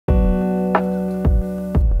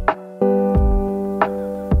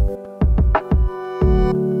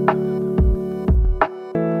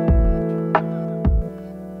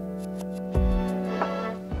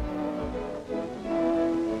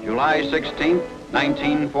16th,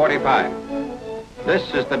 1945.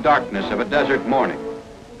 This is the darkness of a desert morning.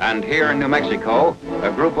 And here in New Mexico,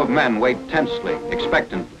 a group of men wait tensely,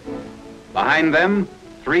 expectantly. Behind them,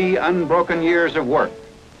 3 unbroken years of work.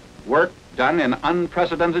 Work done in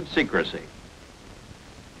unprecedented secrecy.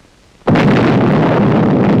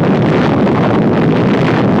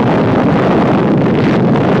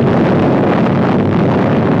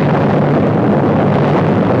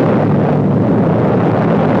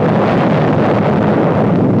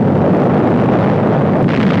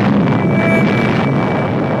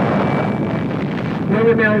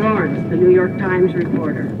 The New York Times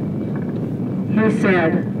reporter. He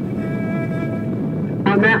said,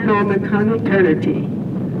 on that moment hung eternity.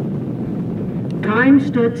 Time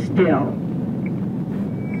stood still.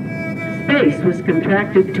 Space was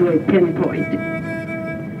contracted to a pinpoint.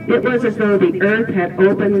 It was as though the earth had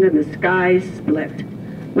opened and the skies split.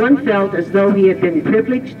 One felt as though he had been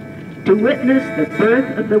privileged to witness the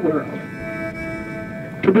birth of the world.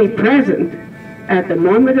 To be present at the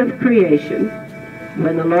moment of creation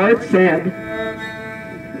when the Lord said,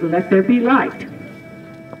 let there be light.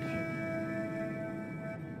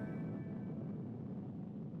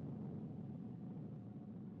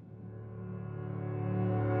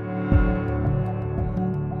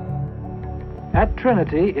 At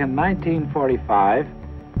Trinity in 1945,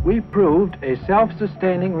 we proved a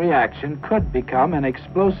self-sustaining reaction could become an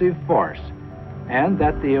explosive force, and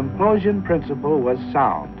that the implosion principle was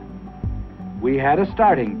sound. We had a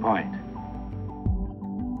starting point.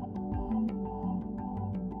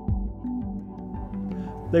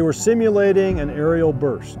 They were simulating an aerial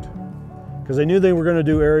burst because they knew they were going to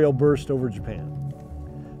do aerial burst over Japan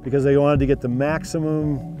because they wanted to get the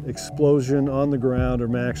maximum explosion on the ground or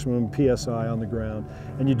maximum PSI on the ground,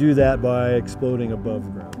 and you do that by exploding above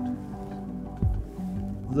ground.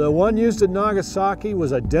 The one used at Nagasaki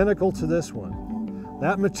was identical to this one.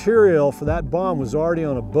 That material for that bomb was already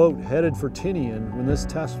on a boat headed for Tinian when this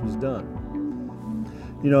test was done.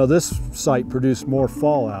 You know, this site produced more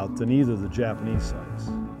fallout than either of the Japanese sites.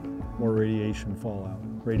 More radiation fallout,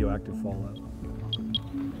 radioactive fallout.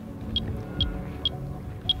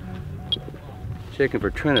 Checking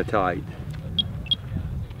for trinitite.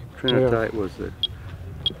 Trinitite was the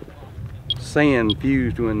sand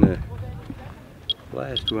fused when the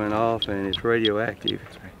blast went off, and it's radioactive.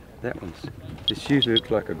 That one's, this usually looks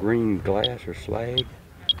like a green glass or slag.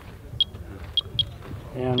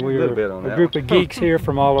 And we're a group of geeks here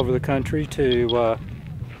from all over the country to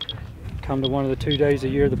come to one of the 2 days a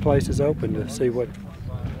year the place is open to see what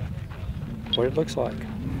it looks like.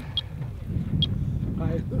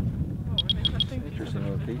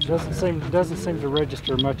 Doesn't seem to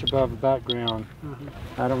register much above the background.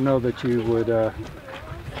 I don't know that you would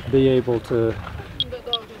be able to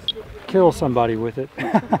kill somebody with it.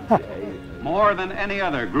 More than any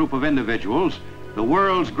other group of individuals, the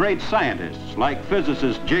world's great scientists, like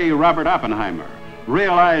physicist J. Robert Oppenheimer,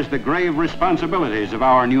 realize the grave responsibilities of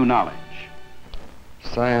our new knowledge.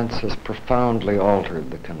 Science has profoundly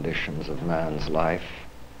altered the conditions of man's life,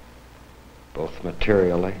 both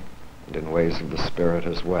materially and in ways of the spirit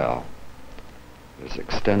as well. It has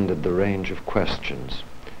extended the range of questions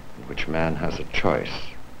in which man has a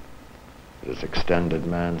choice. It has extended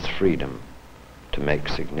man's freedom to make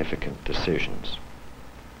significant decisions.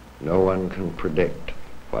 No one can predict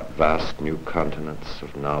what vast new continents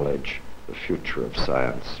of knowledge the future of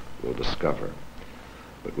science will discover.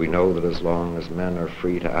 But we know that as long as men are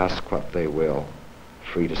free to ask what they will,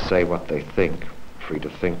 free to say what they think, free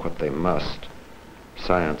to think what they must,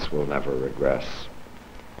 science will never regress,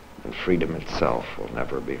 and freedom itself will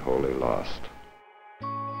never be wholly lost.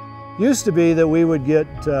 Used to be that we would get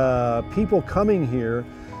people coming here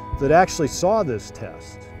that actually saw this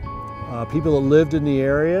test, people that lived in the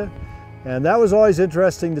area, and that was always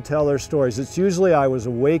interesting to tell their stories. It's usually I was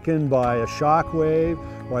awakened by a shock wave,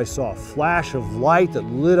 or I saw a flash of light that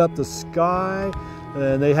lit up the sky,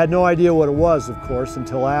 and they had no idea what it was, of course,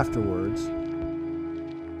 until afterwards.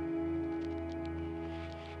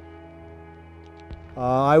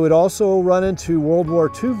 I would also run into World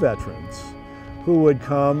War II veterans who would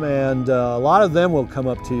come, and a lot of them will come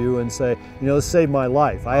up to you and say, you know, this saved my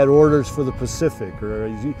life. I had orders for the Pacific, or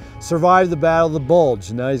he survived the Battle of the Bulge,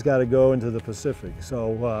 and now he's got to go into the Pacific.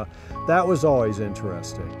 So that was always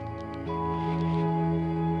interesting.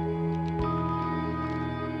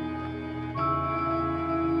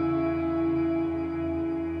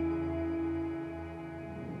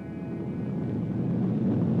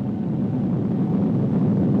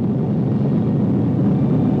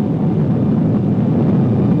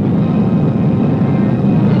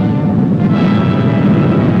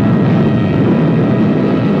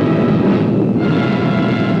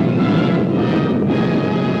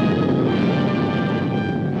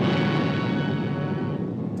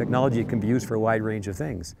 technology can be used for a wide range of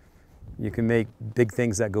things. You can make big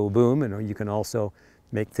things that go boom, and you can also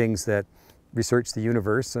make things that research the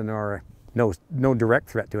universe and are no direct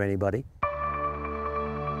threat to anybody.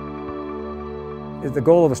 The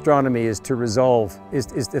goal of astronomy is to resolve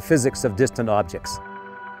the physics of distant objects.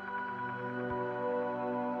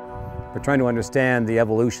 We're trying to understand the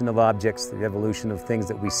evolution of objects, the evolution of things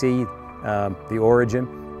that we see, the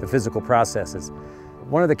origin, the physical processes.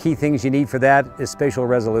 One of the key things you need for that is spatial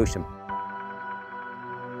resolution.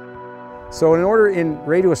 So in order in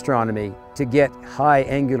radio astronomy to get high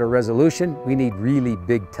angular resolution, we need really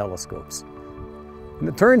big telescopes. And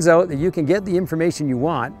it turns out that you can get the information you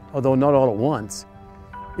want, although not all at once,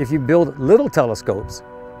 if you build little telescopes,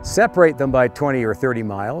 separate them by 20 or 30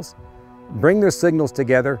 miles, bring their signals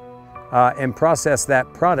together, and process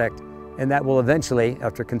that product, and that will eventually,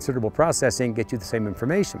 after considerable processing, get you the same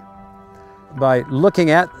information. By looking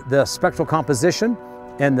at the spectral composition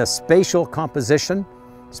and the spatial composition,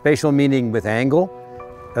 spatial meaning with angle,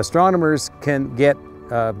 astronomers can get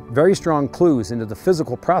very strong clues into the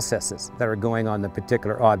physical processes that are going on in the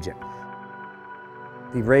particular object.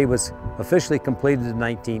 The array was officially completed in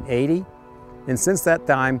 1980, and since that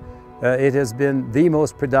time, it has been the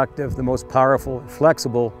most productive, the most powerful,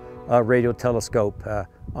 flexible radio telescope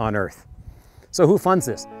on Earth. So who funds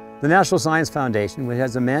this? The National Science Foundation, which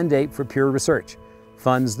has a mandate for pure research,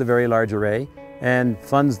 funds the Very Large Array and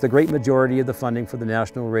funds the great majority of the funding for the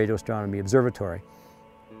National Radio Astronomy Observatory.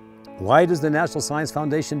 Why does the National Science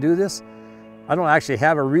Foundation do this? I don't actually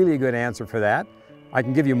have a really good answer for that. I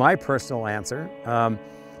can give you my personal answer.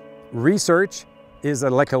 Research is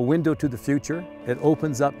like a window to the future. It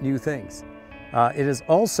opens up new things. It is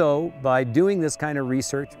also, by doing this kind of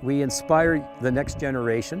research, we inspire the next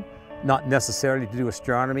generation, not necessarily to do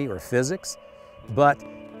astronomy or physics, but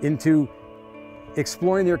into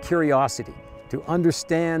exploring their curiosity, to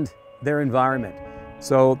understand their environment.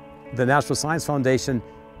 So the National Science Foundation,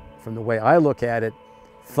 from the way I look at it,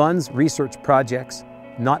 funds research projects,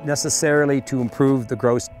 not necessarily to improve the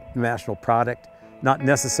gross national product, not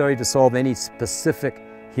necessarily to solve any specific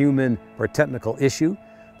human or technical issue,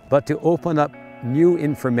 but to open up new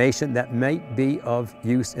information that might be of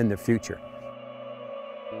use in the future.